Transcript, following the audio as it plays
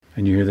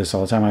And you hear this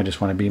all the time. I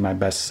just want to be my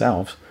best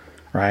self,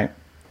 right?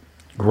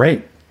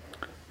 Great.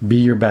 Be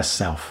your best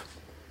self.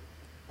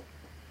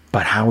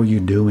 But how are you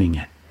doing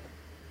it?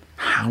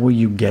 How are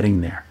you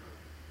getting there?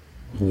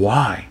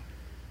 Why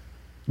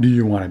do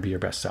you want to be your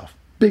best self?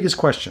 Biggest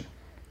question.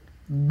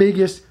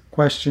 Biggest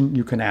question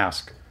you can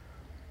ask.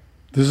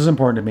 This is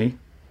important to me,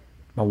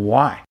 but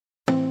why?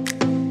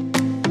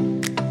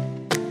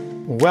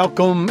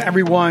 Welcome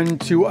everyone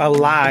to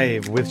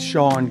Alive with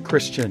Sean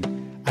Christian.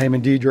 I am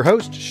indeed your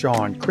host,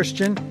 Sean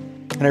Christian,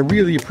 and I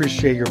really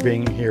appreciate your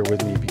being here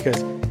with me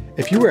because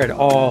if you are at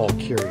all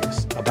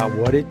curious about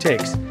what it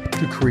takes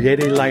to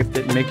create a life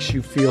that makes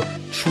you feel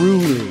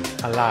truly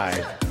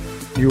alive,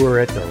 you are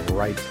at the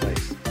right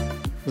place.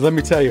 Let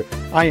me tell you,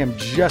 I am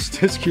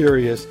just as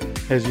curious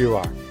as you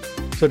are.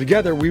 So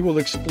together we will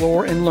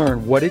explore and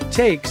learn what it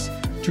takes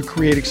to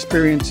create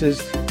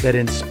experiences that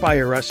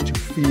inspire us to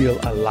feel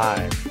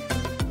alive.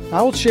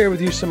 I will share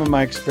with you some of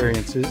my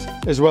experiences,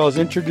 as well as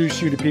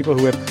introduce you to people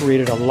who have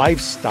created a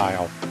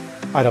lifestyle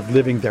out of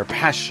living their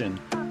passion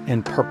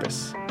and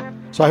purpose.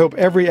 So I hope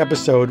every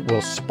episode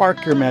will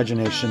spark your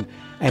imagination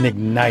and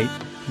ignite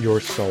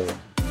your soul.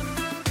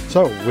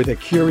 So with a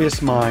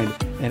curious mind,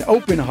 an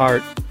open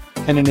heart,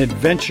 and an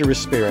adventurous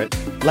spirit,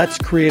 let's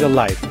create a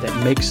life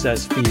that makes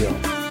us feel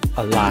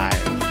alive.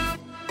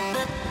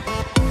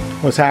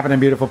 What's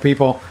happening, beautiful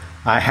people?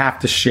 I have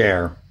to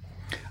share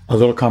a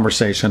little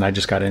conversation I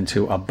just got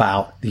into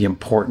about the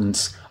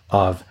importance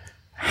of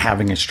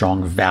having a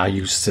strong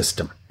value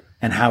system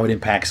and how it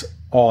impacts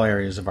all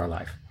areas of our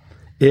life.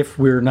 If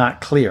we're not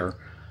clear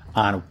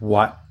on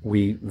what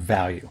we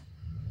value,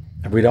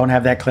 if we don't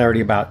have that clarity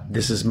about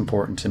this is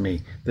important to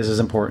me, this is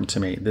important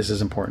to me, this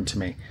is important to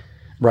me,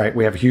 right?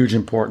 We have huge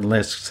important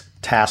lists,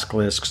 task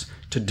lists,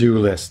 to-do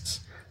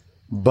lists.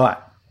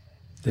 But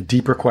the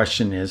deeper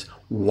question is,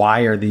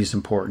 why are these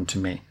important to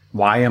me?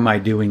 Why am I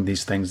doing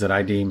these things that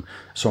I deem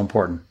so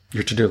important?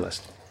 Your to-do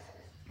list,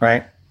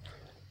 right?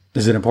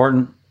 Is it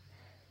important?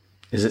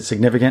 Is it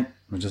significant?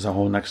 Which is a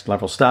whole next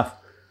level stuff.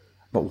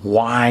 But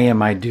why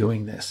am I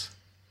doing this?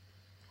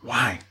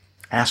 Why?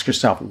 Ask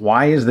yourself,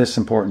 why is this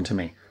important to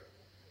me?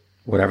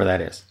 Whatever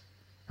that is,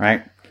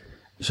 right?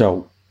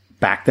 So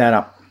back that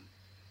up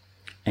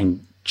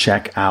and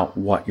check out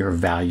what your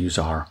values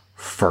are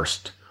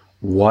first.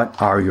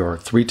 What are your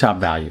 3 top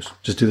values?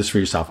 Just do this for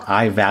yourself.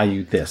 I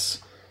value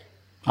this.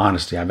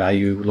 Honesty. I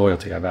value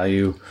loyalty. I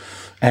value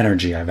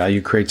energy. I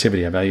value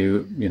creativity. I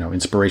value,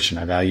 inspiration.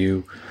 I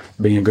value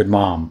being a good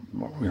mom.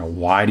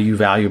 Why do you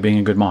value being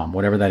a good mom?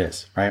 Whatever that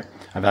is, right?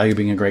 I value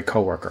being a great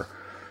coworker.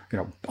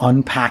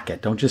 Unpack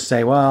it. Don't just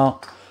say,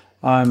 well,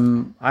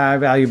 I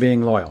value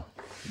being loyal.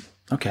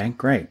 Okay,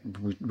 great.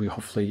 We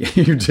hopefully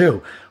you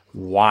do.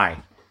 Why?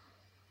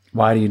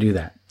 Why do you do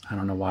that? I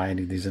don't know why I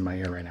need these in my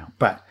ear right now.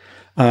 But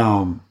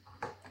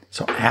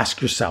so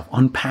ask yourself,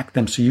 unpack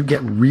them so you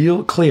get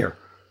real clear.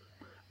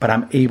 But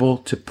I'm able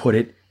to put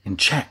it in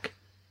check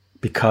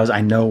because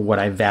I know what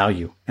I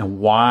value and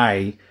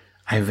why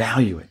I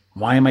value it.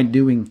 Why am I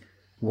doing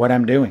what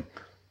I'm doing?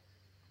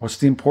 What's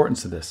the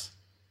importance of this?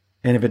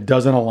 And if it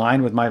doesn't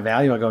align with my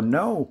value, I go,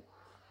 no,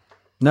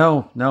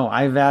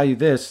 I value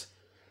this.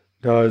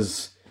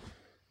 Does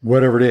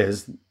whatever it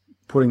is,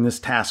 putting this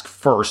task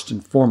first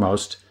and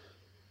foremost,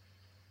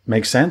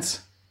 make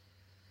sense?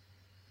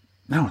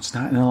 No, it's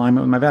not in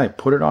alignment with my value.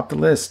 Put it off the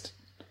list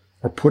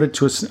or put it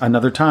to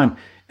another time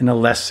in a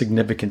less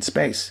significant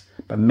space.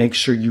 But make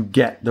sure you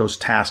get those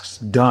tasks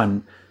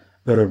done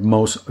that are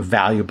most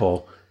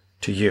valuable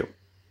to you.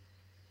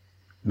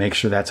 Make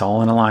sure that's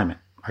all in alignment.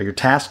 Are your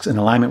tasks in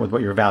alignment with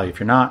what you value? If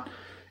you're not,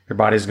 your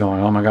body's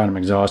going, oh my God, I'm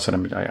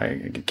exhausted.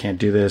 I can't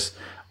do this.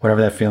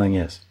 Whatever that feeling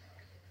is.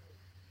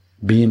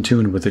 Be in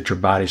tune with what your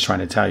body's trying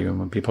to tell you. And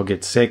when people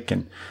get sick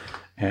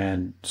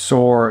and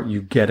sore,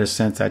 you get a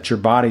sense that your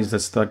body's,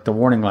 that's like the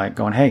warning light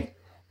going, hey,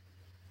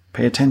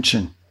 pay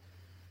attention.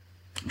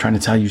 I'm trying to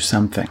tell you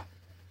something.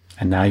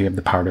 And now you have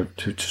the power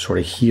to sort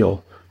of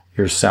heal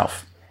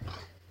yourself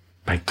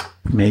by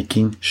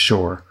making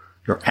sure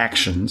your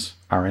actions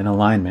are in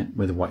alignment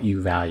with what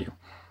you value.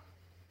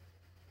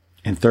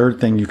 And third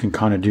thing you can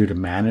kind of do to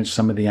manage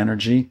some of the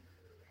energy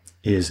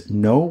is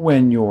know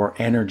when your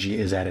energy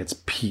is at its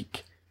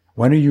peak.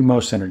 When are you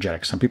most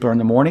energetic? Some people are in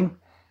the morning,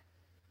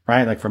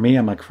 right? Like for me,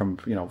 I'm like from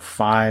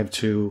 5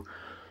 to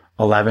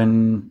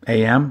 11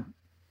 a.m.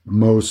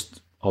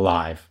 most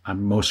alive.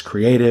 I'm most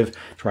creative.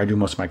 It's where I do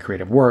most of my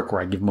creative work,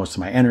 where I give most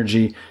of my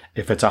energy.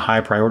 If it's a high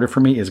priority for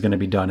me, is going to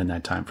be done in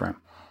that time frame,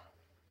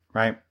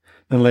 right?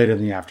 Then later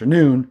in the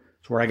afternoon,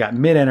 it's where I got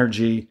mid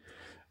energy,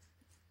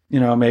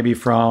 maybe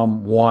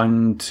from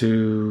 1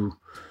 to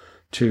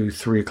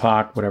 3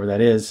 o'clock, whatever that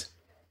is.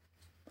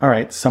 All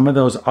right, some of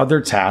those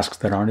other tasks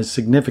that aren't as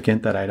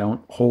significant, that I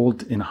don't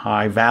hold in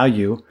high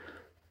value,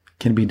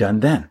 can be done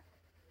then.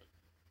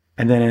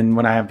 And then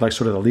when I have like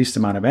sort of the least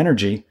amount of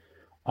energy,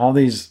 all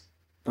these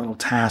little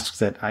tasks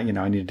that I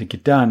needed to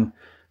get done,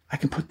 I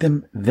can put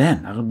them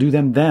then. I'll do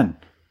them then,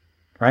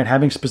 right?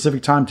 Having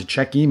specific time to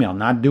check email,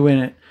 not doing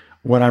it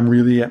when I'm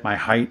really at my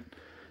height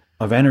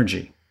of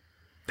energy.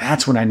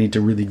 That's when I need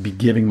to really be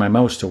giving my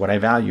most to what I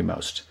value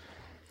most.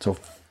 So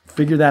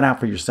figure that out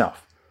for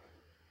yourself.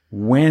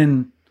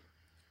 When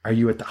are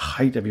you at the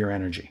height of your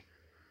energy?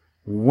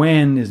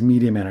 When is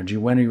medium energy?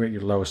 When are you at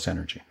your lowest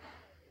energy?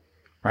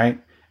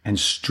 Right? And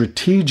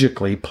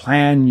strategically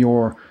plan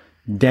your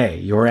day,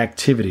 your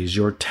activities,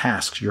 your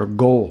tasks, your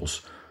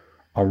goals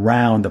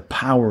around the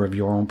power of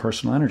your own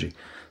personal energy.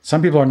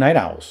 Some people are night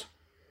owls.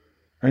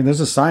 I mean, there's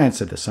a science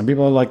to this. Some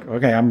people are like,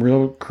 okay, I'm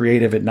real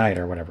creative at night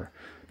or whatever.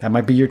 That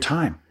might be your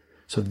time.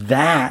 So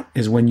that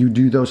is when you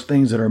do those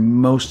things that are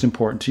most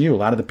important to you. A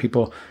lot of the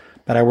people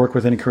that I work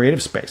with in a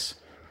creative space,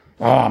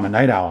 oh, I'm a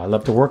night owl. I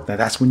love to work.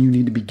 That's when you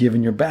need to be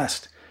giving your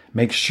best.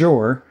 Make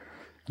sure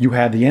you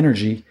have the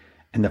energy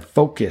and the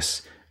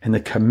focus and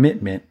the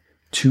commitment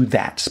to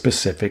that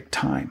specific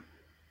time.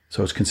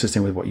 So it's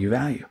consistent with what you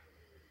value.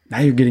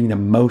 Now you're getting the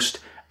most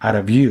out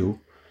of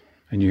you.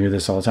 And you hear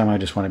this all the time. I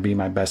just want to be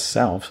my best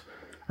self,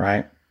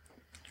 right?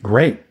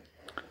 Great.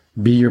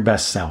 Be your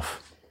best self.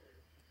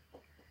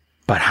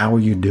 But how are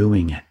you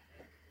doing it?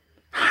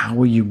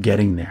 How are you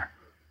getting there?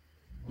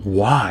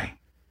 Why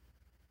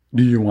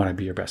do you want to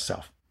be your best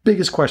self?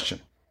 Biggest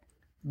question.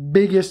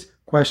 Biggest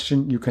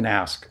question you can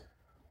ask.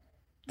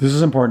 This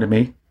is important to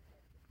me,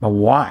 but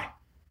why?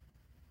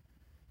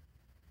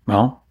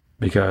 Well,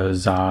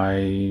 because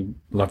I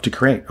love to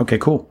create. Okay,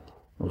 cool.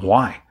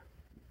 Why?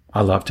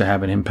 I love to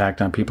have an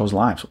impact on people's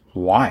lives.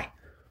 Why?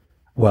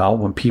 Well,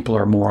 when people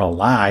are more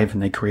alive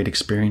and they create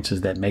experiences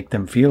that make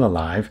them feel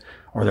alive,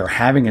 or they're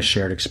having a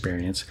shared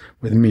experience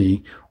with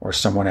me or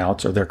someone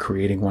else, or they're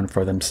creating one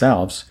for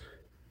themselves,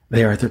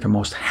 they're the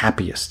most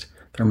happiest.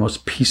 They're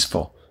most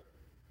peaceful.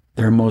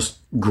 They're most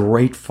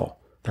grateful.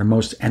 They're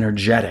most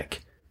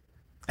energetic.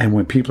 And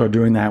when people are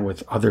doing that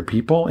with other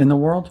people in the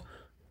world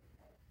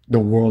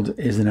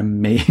is an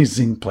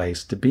amazing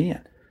place to be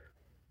in.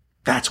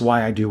 That's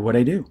why I do what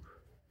I do.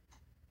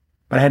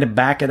 But I had to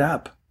back it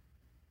up.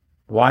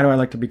 Why do I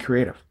like to be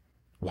creative?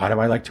 Why do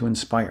I like to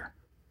inspire?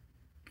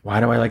 Why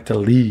do I like to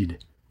lead?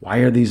 Why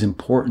are these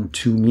important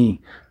to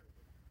me?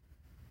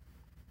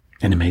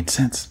 And it made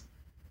sense.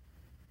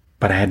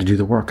 But I had to do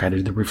the work. I had to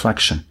do the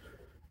reflection.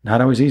 Not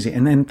always easy.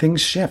 And then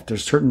things shift.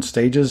 There's certain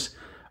stages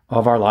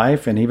of our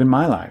life and even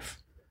my life.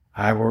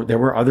 There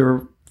were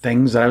other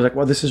things that I was like,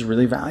 well, this is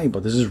really valuable.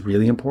 This is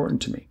really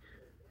important to me.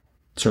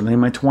 Certainly in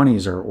my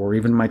 20s or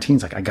even my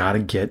teens, like I got to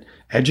get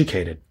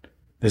educated.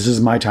 This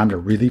is my time to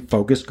really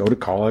focus, go to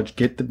college,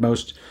 get the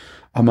most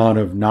amount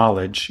of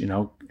knowledge,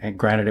 and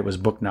granted it was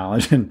book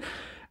knowledge and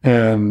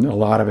a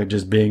lot of it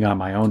just being on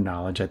my own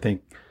knowledge. I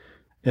think,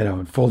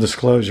 in full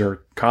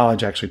disclosure,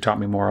 college actually taught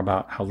me more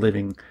about how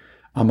living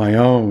on my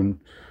own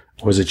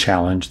was a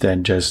challenge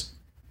than just,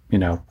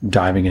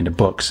 diving into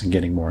books and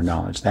getting more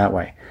knowledge that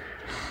way.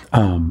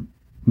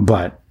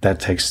 But that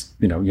takes,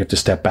 you have to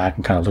step back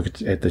and kind of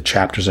look at the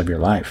chapters of your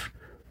life.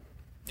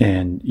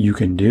 And you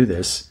can do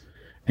this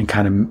and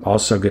kind of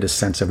also get a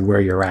sense of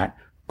where you're at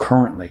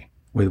currently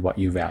with what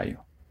you value.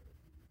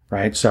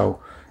 Right?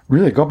 So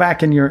really go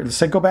back in your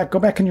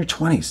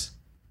 20s.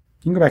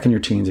 You can go back in your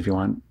teens if you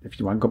want. If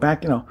you want, go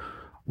back,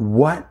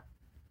 what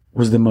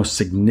was the most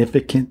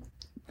significant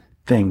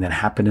thing that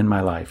happened in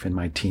my life in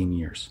my teen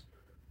years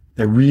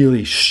that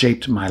really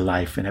shaped my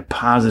life in a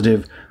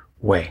positive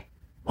way?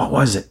 What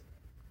was it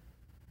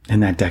in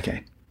that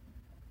decade?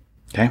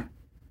 Okay.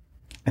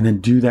 And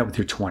then do that with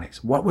your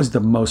 20s. What was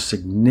the most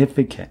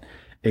significant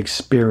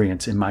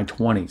experience in my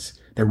 20s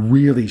that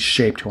really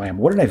shaped who I am?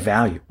 What did I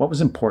value? What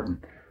was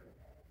important?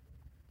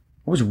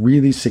 What was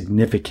really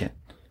significant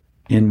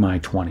in my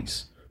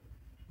 20s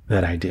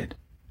that I did?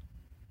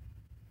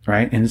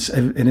 Right? And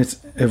it's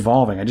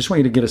evolving. I just want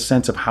you to get a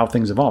sense of how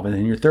things evolve. And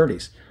then in your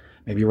 30s,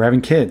 maybe you're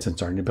having kids and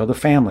starting to build a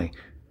family.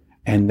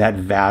 And that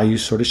value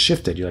sort of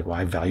shifted. You're like, well,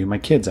 I value my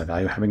kids. I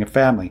value having a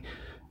family,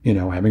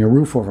 having a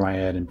roof over my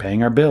head and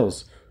paying our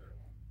bills.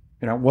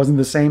 It wasn't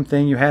the same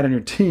thing you had in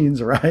your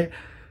teens, right?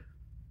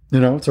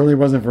 It certainly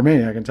wasn't for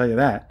me. I can tell you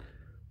that.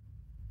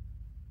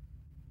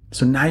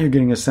 So now you're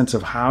getting a sense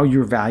of how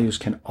your values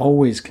can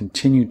always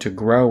continue to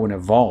grow and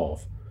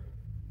evolve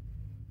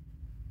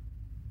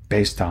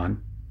based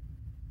on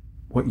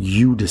what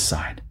you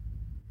decide,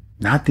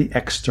 not the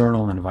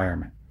external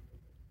environment.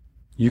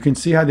 You can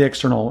see how the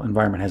external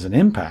environment has an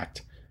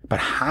impact, but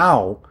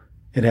how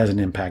it has an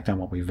impact on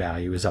what we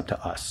value is up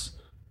to us.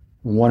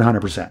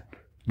 100%.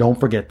 Don't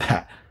forget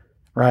that,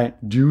 right?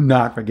 Do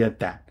not forget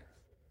that.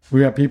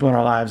 We have people in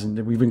our lives and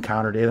we've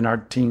encountered either in our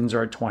teens or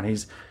our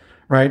 20s,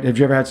 right? Have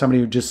you ever had somebody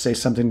who just say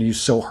something to you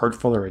so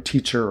hurtful, or a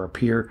teacher or a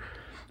peer,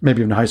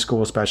 maybe in high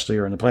school especially,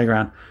 or in the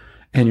playground,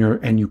 and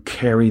you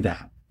carry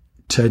that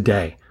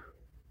today?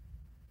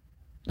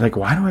 Like,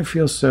 why do I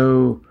feel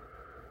so,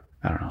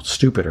 I don't know,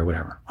 stupid or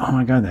whatever? Oh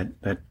my God,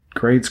 that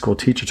grade school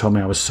teacher told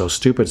me I was so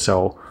stupid,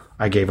 so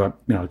I gave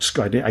up,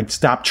 I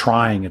stopped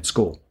trying at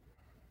school.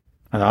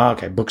 I thought,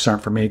 okay, books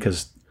aren't for me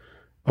because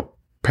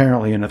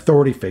apparently an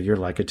authority figure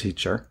like a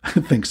teacher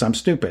thinks I'm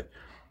stupid,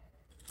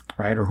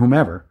 right? Or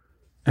whomever.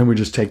 And we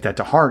just take that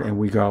to heart and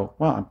we go,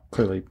 well, I'm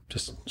clearly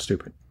just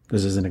stupid.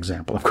 This is an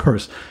example, of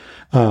course.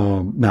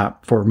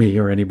 Not for me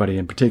or anybody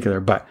in particular,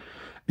 but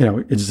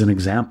it's an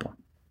example.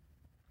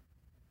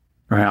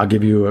 Right? I'll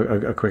give you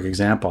a quick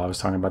example. I was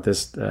talking about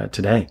this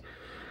today.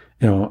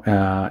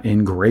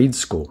 In grade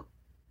school.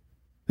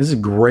 This is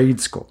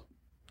grade school.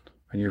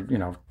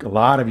 And a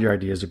lot of your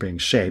ideas are being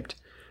shaped,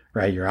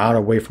 right? You're out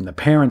away from the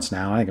parents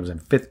now. I think I was in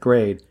 5th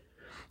grade,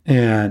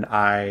 and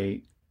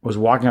I was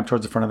walking up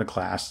towards the front of the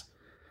class.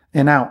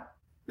 And now,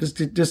 just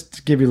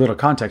to give you a little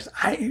context,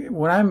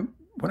 when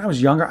I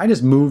was younger, I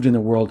just moved in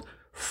the world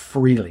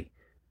freely.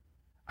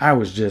 I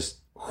was just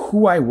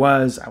who I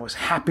was. I was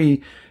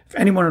happy. If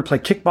anyone would play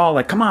kickball,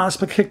 like, come on, let's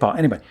play kickball.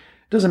 Anybody.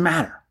 It doesn't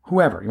matter.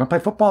 Whoever. You want to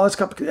play football? Let's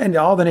go. And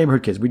all the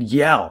neighborhood kids, we'd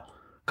yell,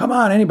 come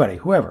on, anybody,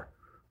 whoever.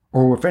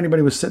 Or if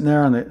anybody was sitting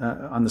there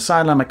on the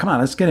sideline, I'm like, come on,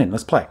 let's get in.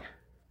 Let's play.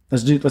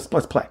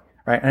 Let's play.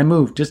 Right. And I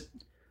moved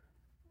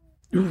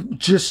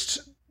just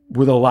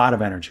with a lot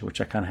of energy,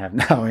 which I kind of have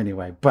now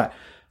anyway. But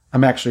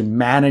I'm actually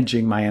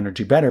managing my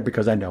energy better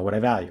because I know what I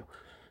value.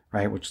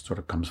 Right. Which sort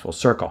of comes full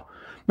circle.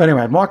 But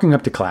anyway, I'm walking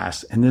up to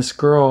class, and this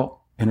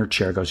girl in her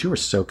chair goes, "You were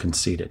so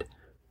conceited."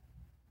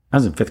 I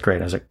was in 5th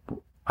grade. I was like,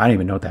 I didn't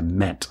even know what that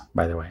meant,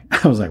 by the way.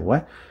 I was like,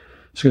 what?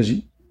 She goes,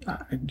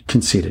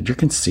 conceited. You're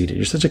conceited.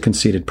 You're such a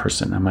conceited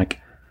person. I'm like,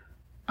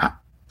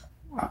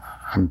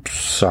 I'm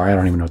sorry. I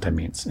don't even know what that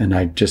means. And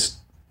I just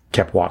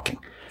kept walking,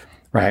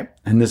 right?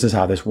 And this is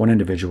how this one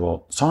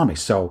individual saw me.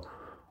 So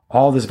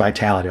all this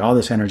vitality, all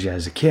this energy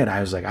as a kid,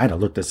 I was like, I had to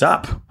look this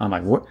up. I'm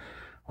like, what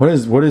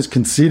does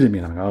conceited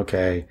mean? I'm like,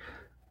 okay,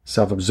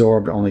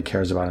 self-absorbed, only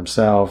cares about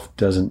himself,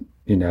 doesn't,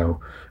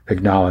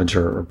 acknowledge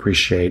or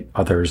appreciate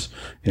others.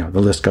 The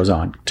list goes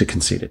on to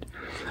conceited.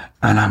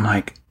 And I'm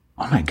like,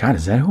 oh my God,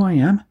 is that who I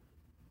am?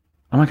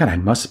 Oh my God, I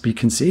must be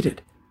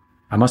conceited.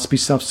 I must be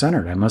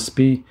self-centered. I must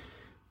be.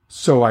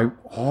 So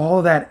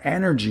all that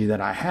energy that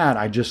I had,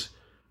 I just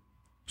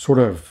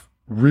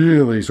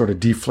really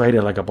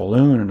deflated like a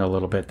balloon in a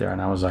little bit there.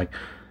 And I was like,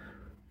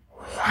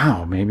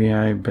 wow, maybe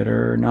I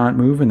better not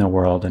move in the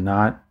world and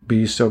not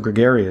be so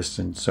gregarious.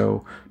 And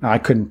so now I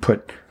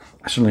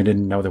certainly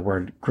didn't know the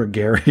word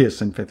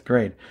gregarious in 5th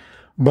grade,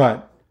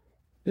 but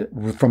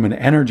from an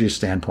energy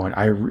standpoint,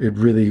 it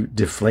really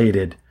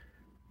deflated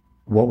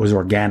what was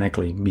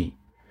organically me,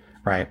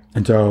 right?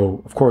 And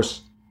so, of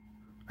course,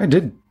 I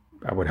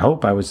would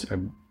hope I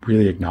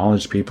really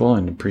acknowledged people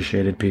and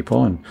appreciated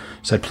people and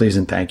said please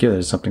and thank you.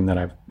 That's something that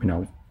I've,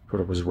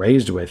 sort of was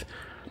raised with,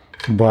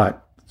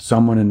 but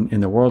someone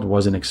in the world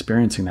wasn't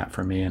experiencing that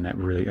for me, and that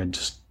really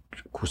just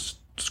was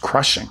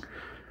crushing.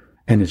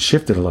 And it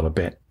shifted a little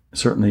bit.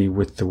 Certainly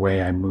with the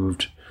way I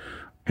moved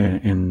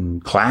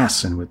in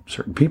class and with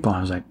certain people, I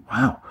was like,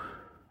 wow.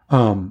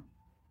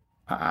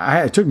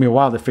 It took me a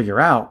while to figure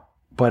out,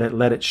 but it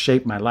let it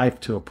shape my life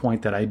to a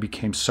point that I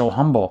became so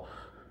humble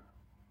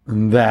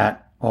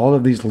that all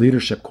of these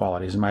leadership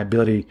qualities and my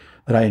ability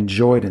that I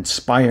enjoyed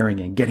inspiring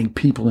and getting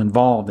people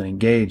involved and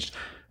engaged,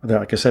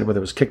 like I said, whether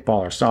it was kickball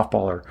or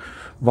softball or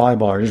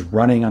volleyball or just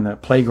running on the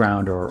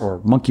playground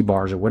or monkey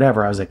bars or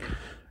whatever, I was like,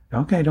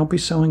 okay, don't be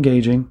so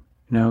engaging.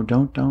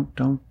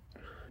 Don't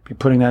be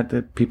putting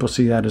that people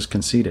see that as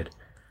conceited.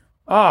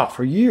 Oh,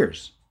 for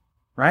years,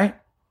 right?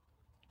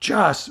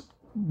 Just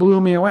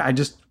blew me away. I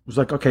just was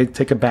like, okay,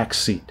 take a back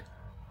seat.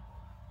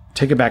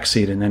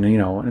 And then,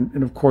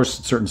 and of course,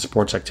 certain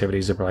sports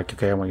activities that were like,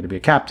 okay, I want you to be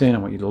a captain. I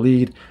want you to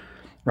lead,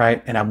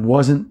 right? And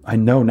I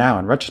know now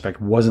in retrospect,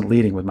 wasn't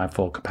leading with my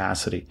full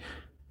capacity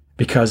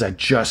because I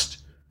just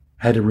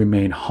had to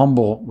remain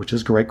humble, which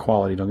is great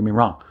quality. Don't get me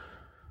wrong,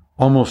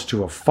 almost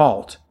to a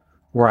fault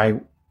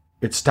where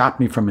it stopped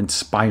me from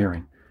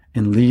inspiring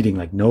and leading.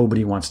 Like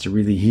nobody wants to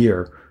really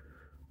hear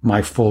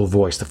my full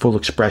voice, the full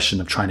expression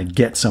of trying to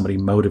get somebody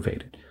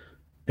motivated.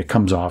 It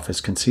comes off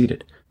as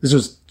conceited. This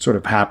was sort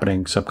of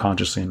happening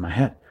subconsciously in my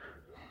head.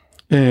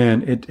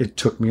 And it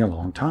took me a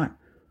long time.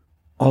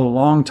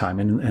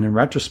 And in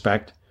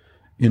retrospect,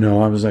 I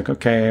was like,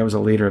 okay, I was a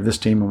leader of this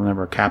team. I was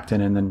never a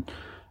captain. And then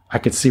I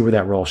could see where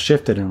that role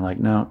shifted and like,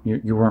 no,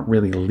 you weren't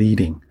really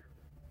leading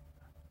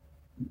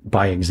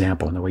by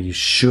example in the way you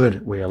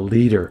should, where a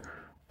leader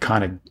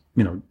kind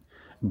of,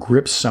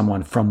 grips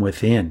someone from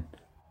within,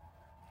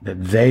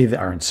 that they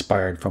are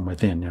inspired from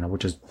within,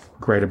 which is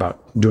great about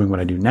doing what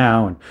I do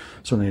now. And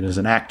certainly as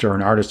an actor,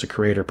 an artist, a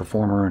creator,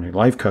 performer, and a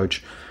life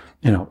coach,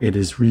 it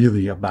is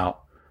really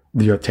about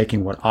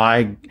taking what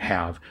I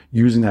have,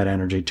 using that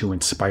energy to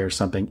inspire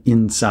something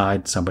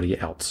inside somebody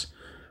else,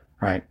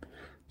 right?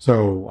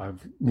 So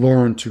I've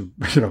learned to,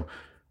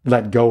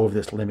 let go of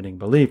this limiting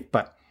belief,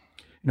 but,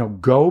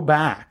 go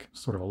back,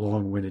 sort of a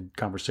long-winded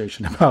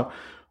conversation about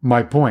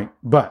my point,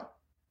 but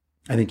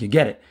I think you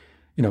get it.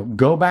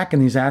 Go back in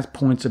these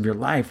points of your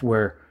life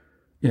where,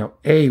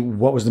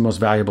 what was the most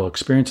valuable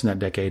experience in that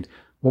decade?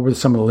 What were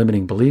some of the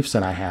limiting beliefs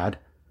that I had?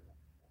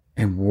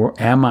 And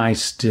am I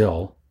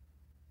still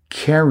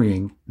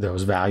carrying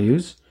those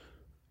values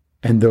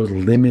and those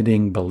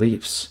limiting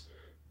beliefs?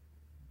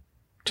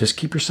 Just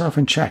keep yourself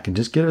in check and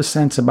just get a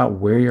sense about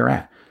where you're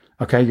at.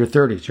 Okay, your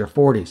 30s, your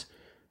 40s,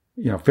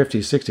 50s,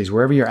 60s,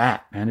 wherever you're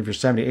at, man. If you're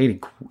 70,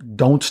 80,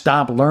 don't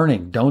stop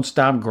learning. Don't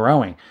stop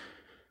growing.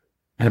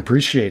 and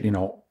appreciate,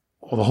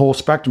 the whole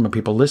spectrum of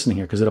people listening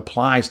here, because it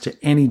applies to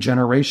any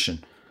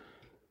generation.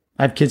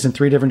 I have kids in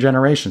 3 different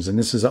generations, and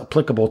this is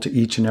applicable to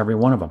each and every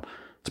one of them.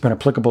 It's been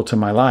applicable to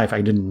my life.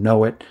 I didn't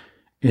know it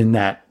in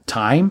that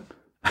time.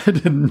 I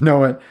didn't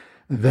know it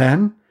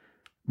then,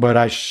 but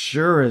I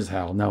sure as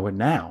hell know it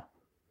now,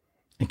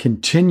 and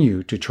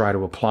continue to try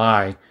to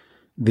apply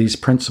these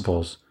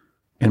principles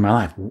in my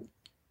life.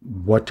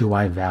 What do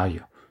I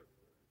value?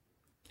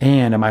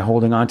 And am I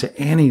holding on to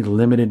any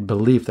limited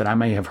belief that I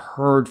may have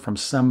heard from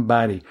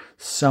somebody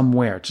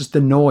somewhere? Just the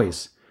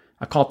noise.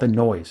 I call it the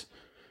noise,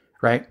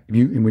 right?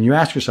 When you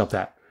ask yourself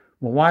that,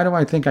 well, why do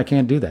I think I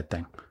can't do that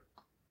thing?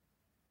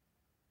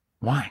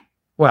 Why?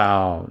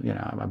 Well,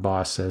 my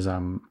boss says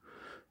I'm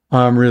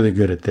really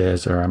good at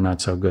this, or I'm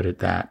not so good at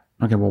that.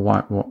 Okay, well,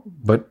 why? Well,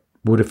 but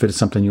what if it's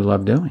something you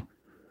love doing?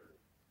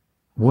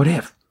 What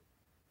if?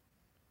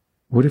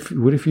 What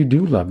if you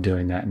do love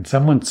doing that? And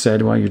someone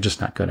said, well, you're just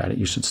not good at it.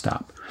 You should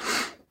stop.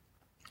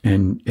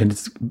 And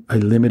it's a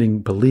limiting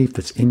belief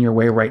that's in your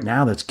way right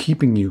now that's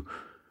keeping you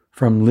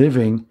from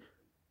living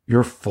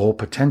your full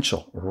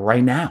potential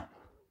right now.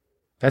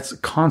 That's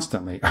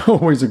constantly,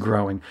 always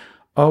growing,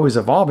 always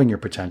evolving your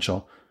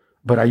potential.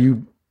 But are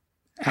you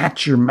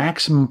at your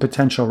maximum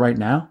potential right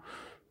now?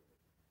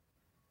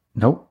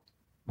 Nope.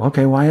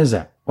 Okay, why is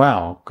that?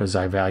 Well, because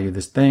I value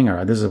this thing,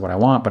 or this is what I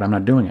want, but I'm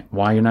not doing it.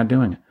 Why are you not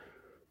doing it?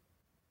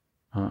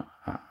 I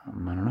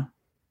don't know.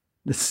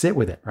 Just sit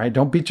with it, right?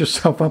 Don't beat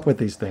yourself up with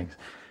these things.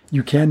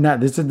 You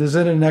cannot. This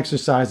isn't an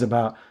exercise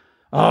about,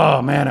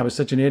 oh man, I was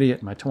such an idiot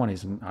in my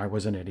 20s, and I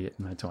was an idiot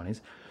in my 20s.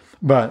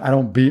 But I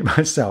don't beat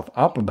myself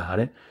up about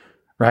it,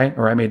 right?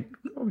 Or I made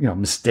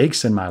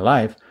mistakes in my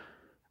life.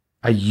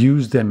 I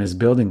use them as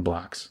building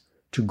blocks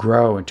to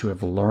grow and to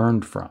have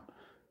learned from.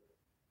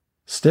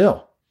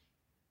 Still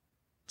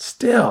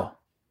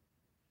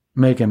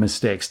making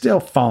mistakes, still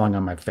falling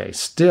on my face,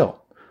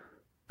 still,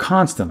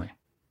 constantly.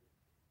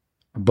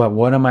 But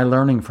what am I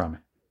learning from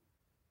it?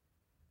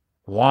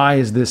 Why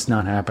is this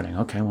not happening?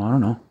 Okay, well, I don't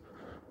know.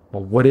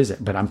 Well, what is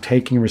it? But I'm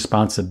taking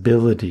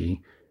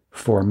responsibility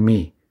for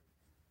me,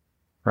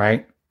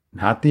 right?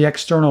 Not the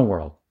external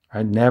world,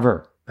 right?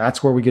 Never.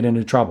 That's where we get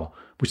into trouble.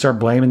 We start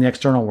blaming the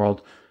external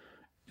world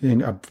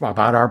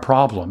about our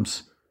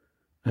problems.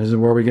 This is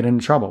where we get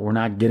into trouble. We're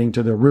not getting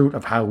to the root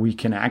of how we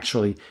can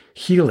actually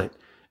heal it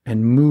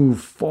and move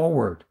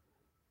forward,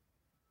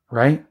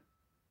 right?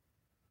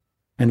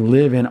 And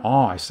live in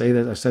awe. I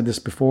said this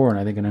before, and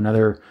I think in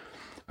another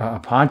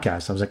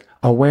podcast, I was like,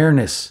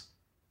 awareness.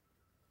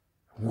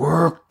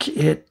 Work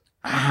it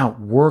out.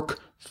 Work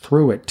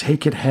through it.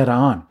 Take it head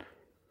on,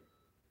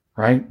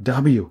 right?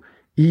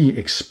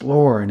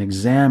 Explore and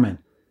examine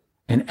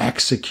and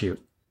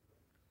execute.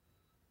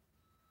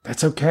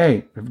 That's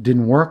okay. If it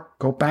didn't work,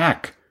 go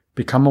back.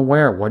 Become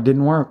aware. What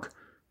didn't work?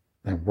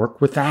 Then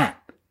work with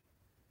that.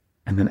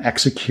 And then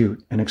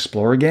execute and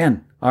explore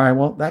again. All right,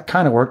 well, that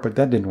kind of worked, but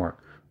that didn't work.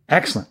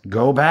 Excellent.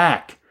 Go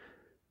back.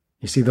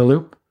 You see the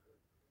loop?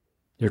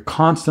 You're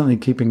constantly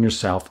keeping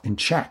yourself in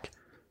check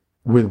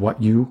with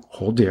what you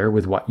hold dear,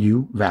 with what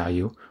you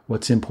value,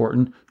 what's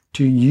important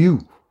to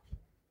you.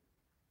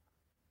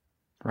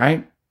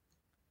 Right?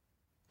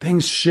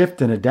 Things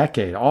shift in a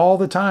decade all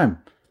the time.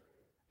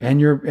 And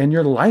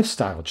your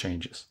lifestyle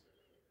changes.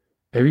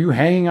 If you're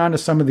hanging on to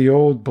some of the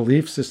old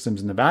belief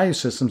systems and the value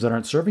systems that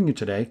aren't serving you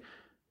today,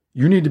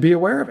 you need to be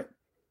aware of it.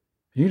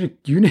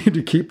 You need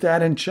to keep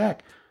that in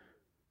check.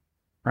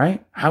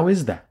 Right? How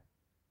is that?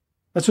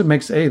 That's what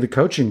makes the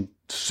coaching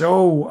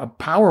so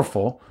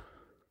powerful.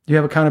 You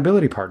have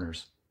accountability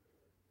partners,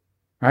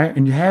 right?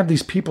 And you have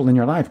these people in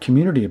your life,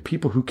 community of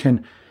people who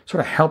can sort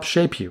of help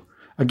shape you.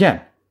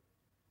 Again,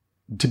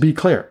 to be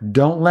clear,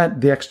 don't let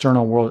the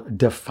external world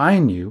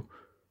define you,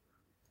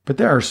 but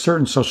there are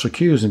certain social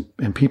cues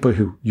and people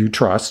who you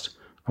trust,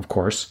 of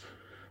course,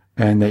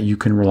 and that you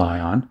can rely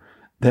on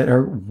that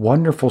are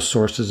wonderful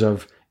sources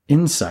of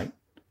insight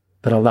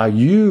that allow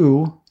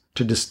you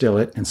to distill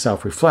it and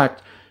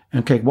self-reflect.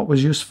 And okay, what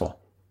was useful?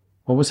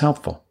 What was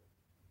helpful?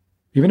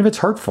 Even if it's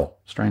hurtful,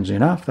 strangely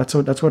enough, that's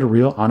what a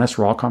real, honest,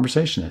 raw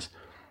conversation is.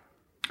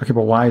 Okay,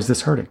 but why is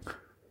this hurting?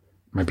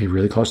 Might be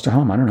really close to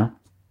home. I don't know.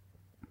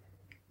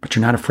 But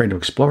you're not afraid to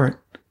explore it.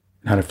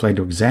 Not afraid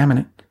to examine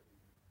it.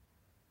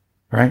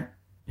 Right?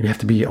 You have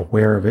to be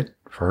aware of it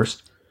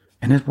first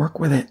and then work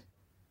with it.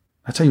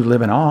 That's how you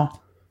live in awe.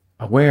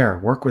 Aware,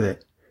 work with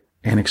it,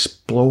 and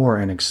explore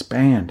and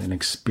expand and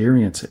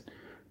experience it.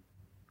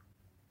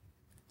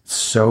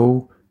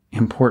 So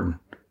important.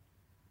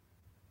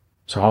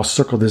 So I'll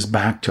circle this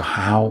back to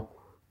how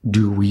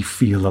do we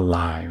feel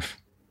alive?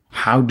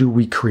 How do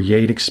we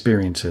create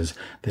experiences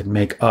that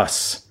make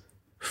us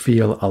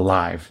feel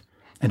alive?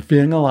 And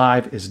feeling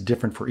alive is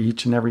different for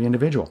each and every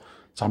individual.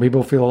 Some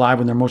people feel alive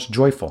when they're most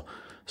joyful.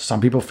 Some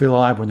people feel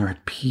alive when they're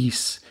at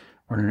peace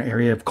or in an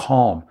area of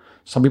calm.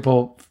 Some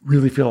people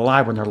really feel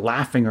alive when they're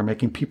laughing or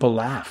making people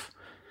laugh.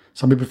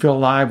 Some people feel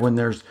alive when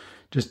there's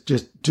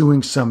just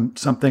doing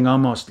something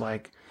almost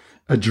like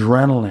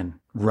adrenaline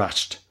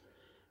rushed,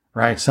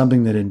 right?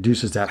 Something that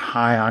induces that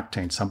high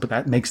octane, something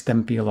that makes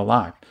them feel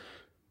alive.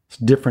 It's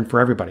different for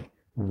everybody.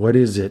 What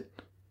is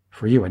it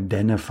for you?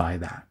 Identify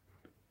that,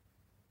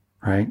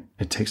 right?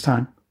 It takes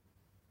time.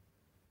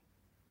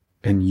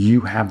 And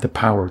you have the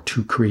power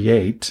to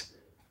create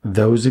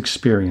those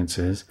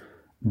experiences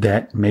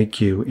that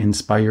make you,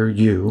 inspire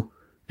you,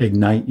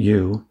 ignite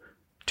you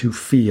to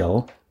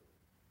feel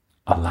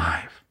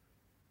alive.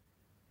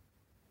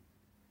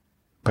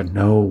 But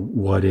know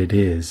what it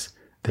is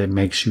that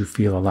makes you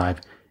feel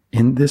alive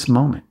in this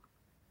moment,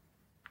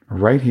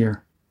 right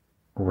here,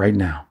 right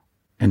now,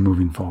 and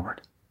moving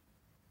forward.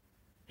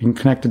 You can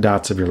connect the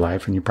dots of your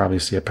life and you probably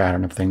see a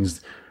pattern of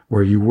things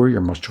where you were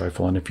your most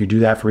joyful. And if you do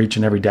that for each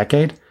and every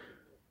decade,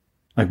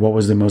 like what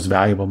was the most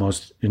valuable,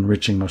 most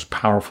enriching, most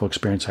powerful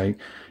experience in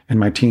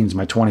my teens,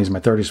 my 20s, my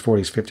 30s,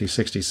 40s, 50s,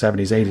 60s,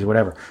 70s, 80s,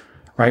 whatever,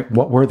 right?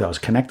 What were those?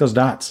 Connect those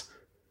dots.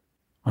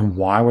 And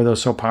why were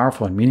those so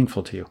powerful and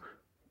meaningful to you?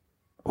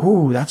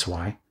 Ooh, that's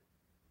why.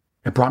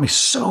 It brought me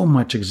so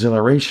much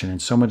exhilaration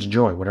and so much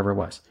joy, whatever it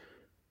was.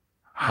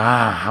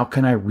 How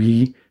can I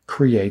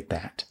recreate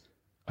that?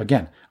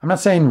 Again, I'm not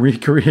saying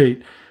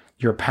recreate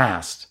your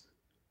past.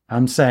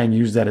 I'm saying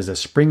use that as a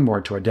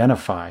springboard to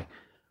identify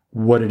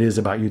what it is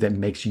about you that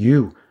makes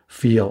you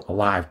feel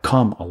alive,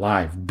 come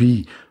alive,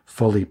 be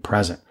fully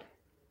present.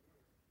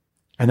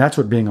 And that's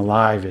what being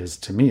alive is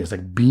to me. It's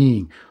like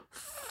being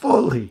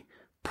fully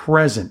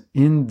present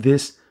in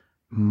this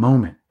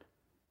moment.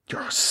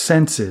 Your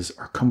senses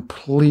are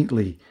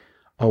completely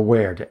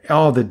aware to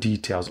all the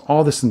details,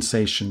 all the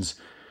sensations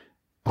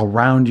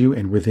around you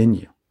and within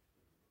you.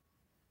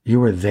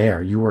 You are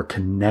there. You are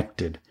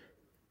connected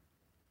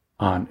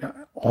on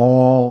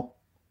all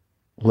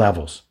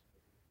levels.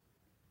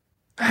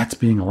 That's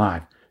being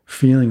alive.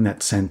 Feeling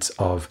that sense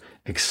of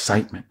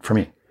excitement for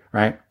me,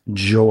 right?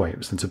 Joy,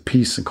 a sense of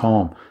peace and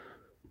calm.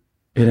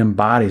 It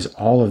embodies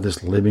all of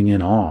this living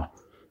in awe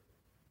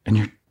and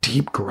your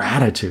deep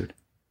gratitude.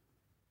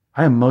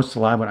 I am most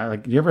alive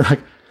when you ever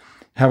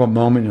have a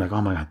moment, you're like,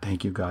 oh my God,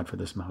 thank you, God, for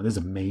this moment. This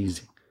is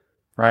amazing,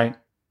 right?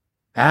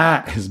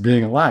 That is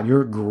being alive.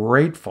 You're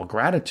grateful.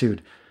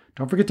 Gratitude.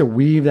 Don't forget to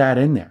weave that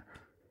in there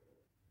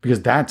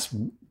because that's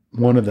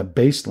one of the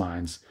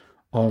baselines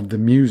of the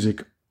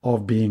music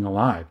of being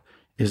alive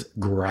is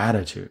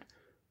gratitude.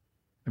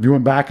 If you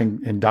went back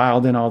and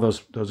dialed in all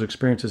those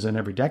experiences in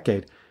every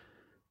decade,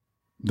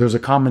 there's a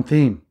common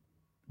theme.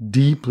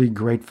 Deeply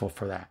grateful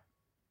for that.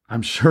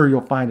 I'm sure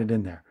you'll find it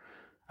in there.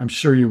 I'm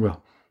sure you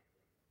will.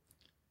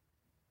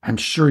 I'm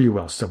sure you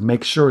will. So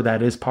make sure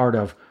that is part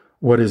of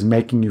what is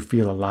making you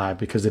feel alive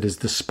because it is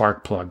the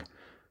spark plug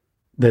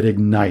that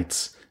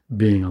ignites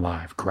being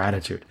alive,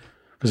 gratitude.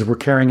 Because if we're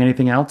carrying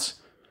anything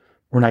else,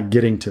 we're not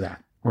getting to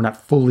that. We're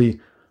not fully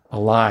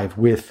alive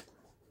with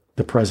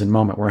the present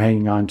moment. We're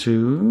hanging on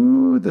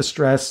to the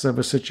stress of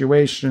a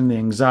situation, the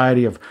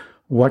anxiety of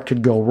what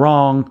could go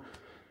wrong.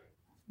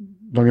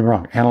 Don't get me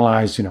wrong.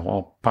 Analyze,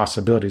 all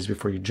possibilities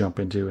before you jump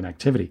into an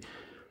activity,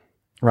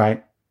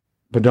 right?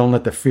 But don't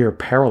let the fear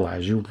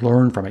paralyze you.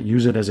 Learn from it.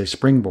 Use it as a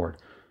springboard.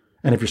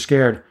 And if you're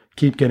scared,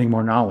 keep getting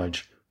more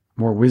knowledge,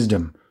 more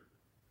wisdom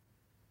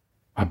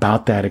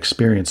about that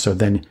experience. So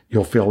then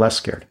you'll feel less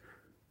scared.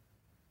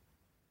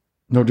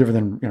 No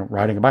different than,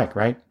 riding a bike,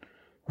 right?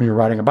 When you're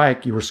riding a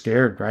bike, you were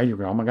scared, right? You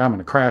go, oh my God, I'm going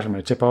to crash. I'm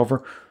going to tip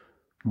over.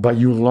 But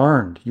you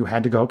learned. You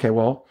had to go, okay,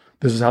 well,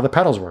 this is how the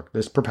pedals work.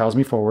 This propels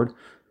me forward.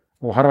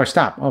 Well, how do I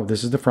stop? Oh,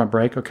 this is the front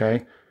brake.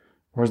 Okay.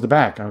 Where's the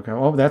back? Okay.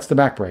 Oh, that's the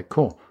back brake.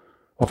 Cool.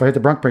 Well, if I hit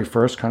the front brake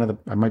first,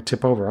 I might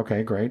tip over.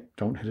 Okay, great.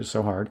 Don't hit it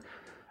so hard.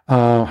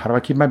 How do I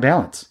keep my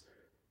balance?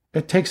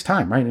 It takes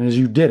time, right? And as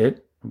you did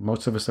it,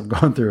 most of us have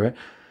gone through it.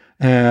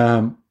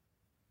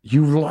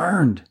 You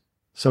learned.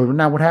 So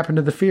now what happened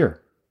to the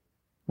fear?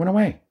 Went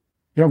away.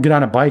 You don't get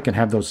on a bike and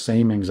have those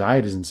same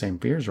anxieties and same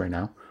fears right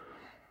now.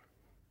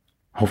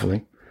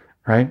 Hopefully,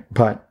 right?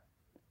 But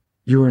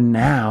you are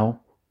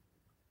now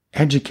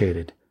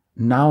educated,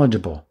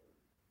 knowledgeable.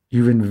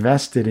 You've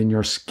invested in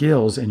your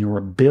skills and your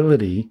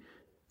ability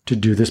to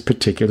do this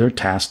particular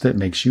task that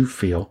makes you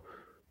feel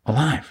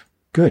alive.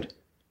 Good.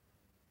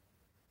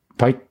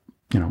 Bike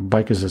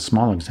is a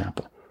small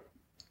example.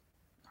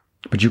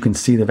 But you can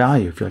see the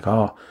value. If you're like,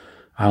 oh,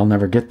 I'll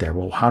never get there.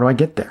 Well, how do I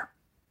get there?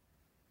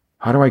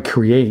 How do I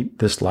create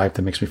this life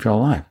that makes me feel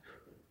alive?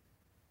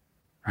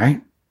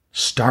 Right?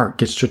 Start.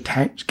 Get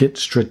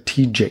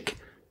strategic.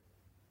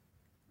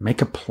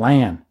 Make a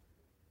plan.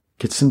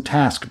 Get some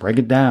tasks. Break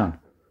it down.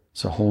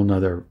 It's a whole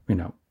nother,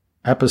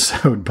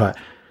 episode, but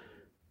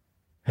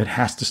it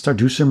has to start.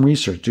 Do some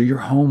research. Do your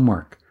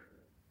homework.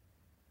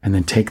 And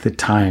then take the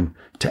time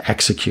to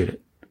execute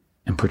it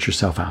and put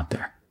yourself out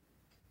there.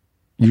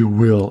 You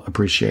will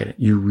appreciate it.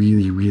 You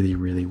really, really,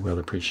 really will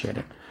appreciate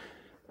it.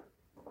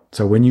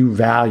 So when you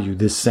value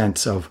this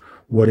sense of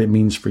what it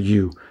means for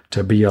you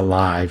to be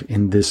alive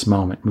in this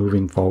moment,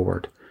 moving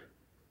forward,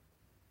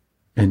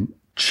 and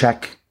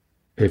check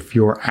if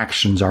your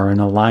actions are in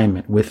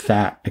alignment with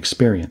that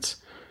experience,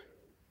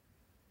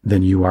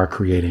 then you are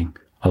creating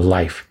a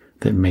life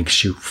that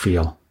makes you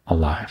feel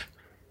alive.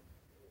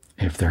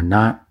 If they're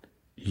not,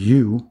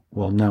 you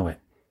will know it.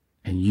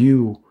 And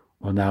you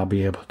will now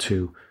be able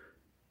to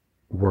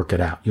work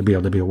it out. You'll be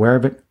able to be aware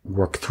of it,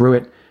 work through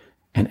it,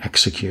 and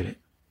execute it.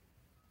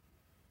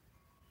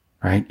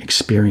 Right?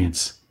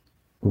 Experience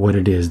what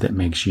it is that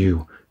makes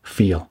you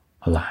feel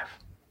alive.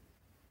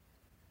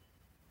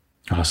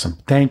 Awesome.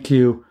 Thank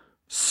you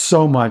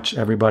so much,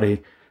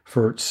 everybody,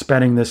 for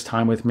spending this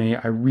time with me.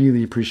 I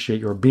really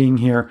appreciate your being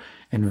here,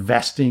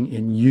 investing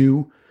in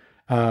you.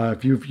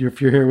 If you're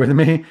here with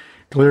me,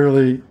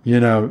 clearly,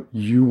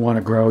 you want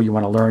to grow, you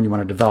want to learn, you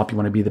want to develop, you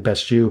want to be the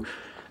best you,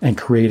 and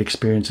create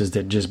experiences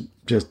that just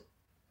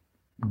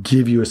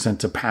give you a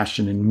sense of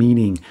passion and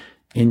meaning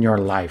in your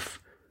life.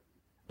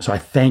 So I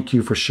thank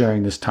you for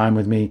sharing this time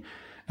with me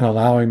and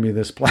allowing me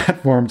this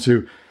platform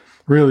to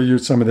really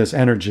use some of this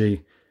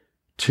energy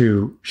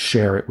to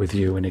share it with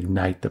you and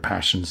ignite the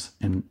passions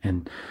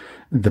and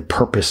the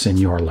purpose in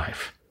your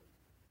life.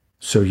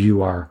 So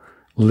you are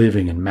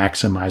living and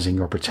maximizing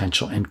your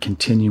potential and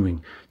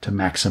continuing to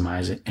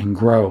maximize it and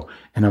grow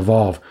and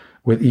evolve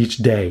with each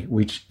day,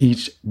 with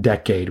each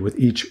decade, with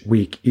each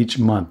week, each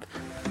month.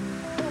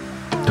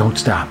 Don't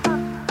stop.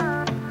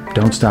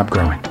 Don't stop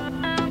growing.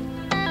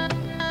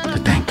 So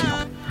thank you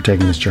for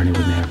taking this journey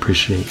with me. I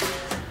appreciate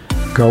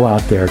it. Go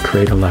out there,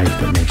 create a life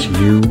that makes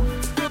you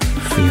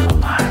feel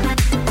alive.